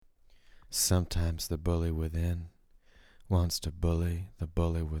Sometimes the bully within wants to bully the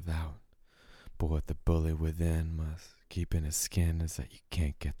bully without. But what the bully within must keep in his skin is that you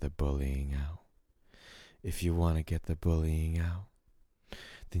can't get the bullying out. If you want to get the bullying out,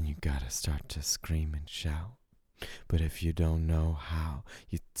 then you gotta start to scream and shout. But if you don't know how,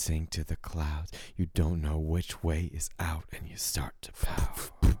 you sing to the clouds. You don't know which way is out, and you start to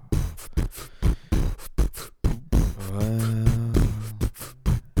pout. Well,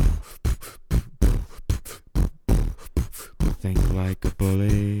 think like a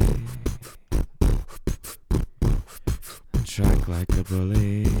bully, track like a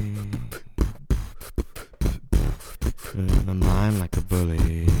bully, live my mind like a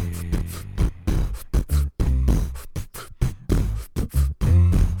bully.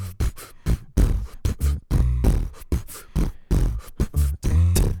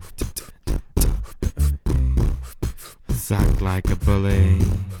 Act like a bully,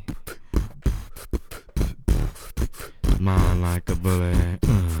 mind like a bully.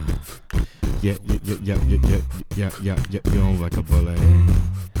 Yeah, you're like a bully.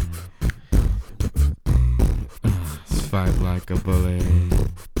 Fight like a bully.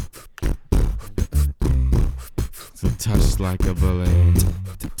 So touch like a bully.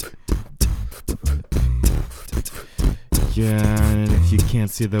 Yeah, and if you can't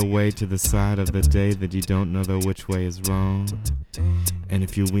see the way to the side of the day, that you don't know which way is wrong. And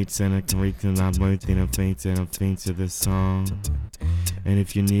if you weep and a creek and I'm waiting and I'm faint to this song. And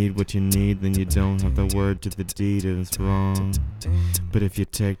if you need what you need, then you don't have the word to the deed, and it's wrong. But if you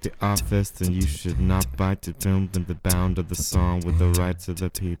take the office, then you should not bite the film and the bound of the song with the rights of the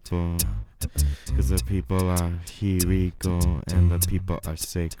people. Cause the people are hierarchical and the people are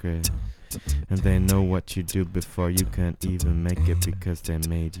sacred. And they know what you do before you can't even make it because they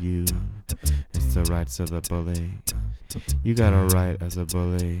made you. It's the rights of the bully. You got a right as a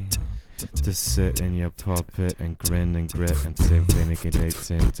bully to sit in your pulpit and grin and grit and say vinegar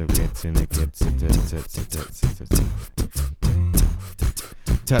dates into gets in the gets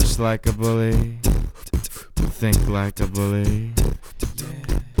touch like a bully, think like a bully,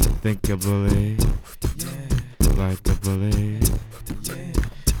 think a bully, like a bully.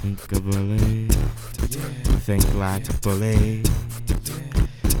 Think a bully, think like a bully,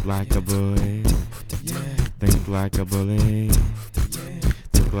 like a bully, think like a bully,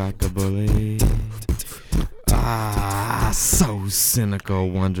 think like a bully. So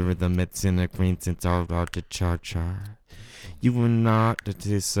cynical, wonder the myths in the green since all art to char. You were not the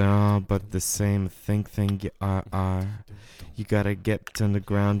two but the same thing you are. You gotta get on the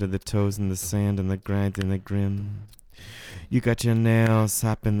ground to the toes in the sand and the grind and the grim. You got your nails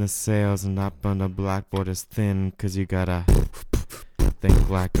up in the sails and up on the blackboard is thin, cause you gotta think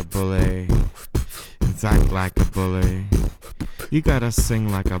like a bully, and act like a bully. You gotta sing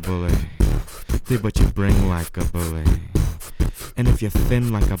like a bully, do what you bring like a bully. And if you're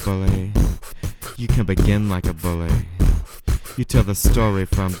thin like a bully, you can begin like a bully. You tell the story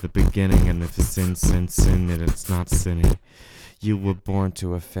from the beginning, and if it's sin, then it's not sinny. You were born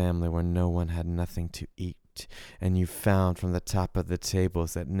to a family where no one had nothing to eat. And you found from the top of the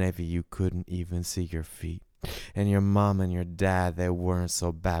tables that maybe you couldn't even see your feet. And your mom and your dad, they weren't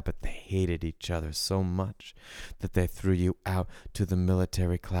so bad, but they hated each other so much that they threw you out to the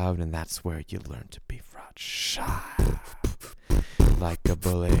military cloud, and that's where you learned to be fraud shy. Like a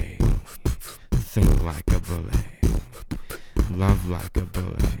bully, think like a bully, love like a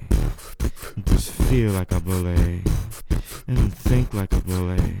bully, just feel like a bully, and think like a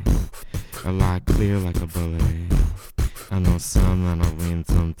bully. A lie clear like a bully. I know some and I win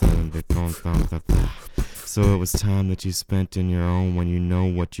something they don't. So it was time that you spent in your own when you know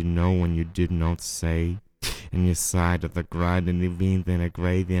what you know when you did not say. And your side of the grind and the vein, then a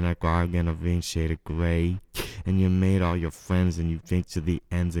gray, then a garg and a vein shade of gray. And you made all your friends and you think to the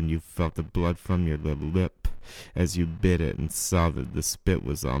ends and you felt the blood from your little lip as you bit it and saw that the spit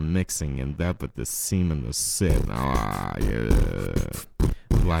was all mixing and that but the semen the sit. Yeah.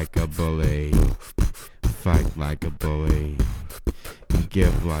 Like a bully, fight like a bully,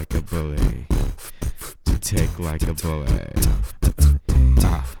 give like a bully, to take like a bully.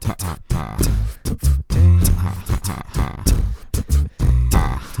 Ha ha ha ha, ha ha ha ha, ha ha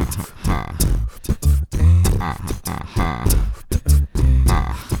ha ha, ha ha ha ha,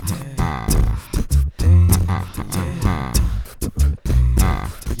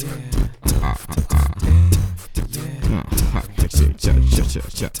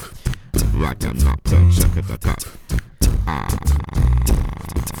 rock and knock, check it out.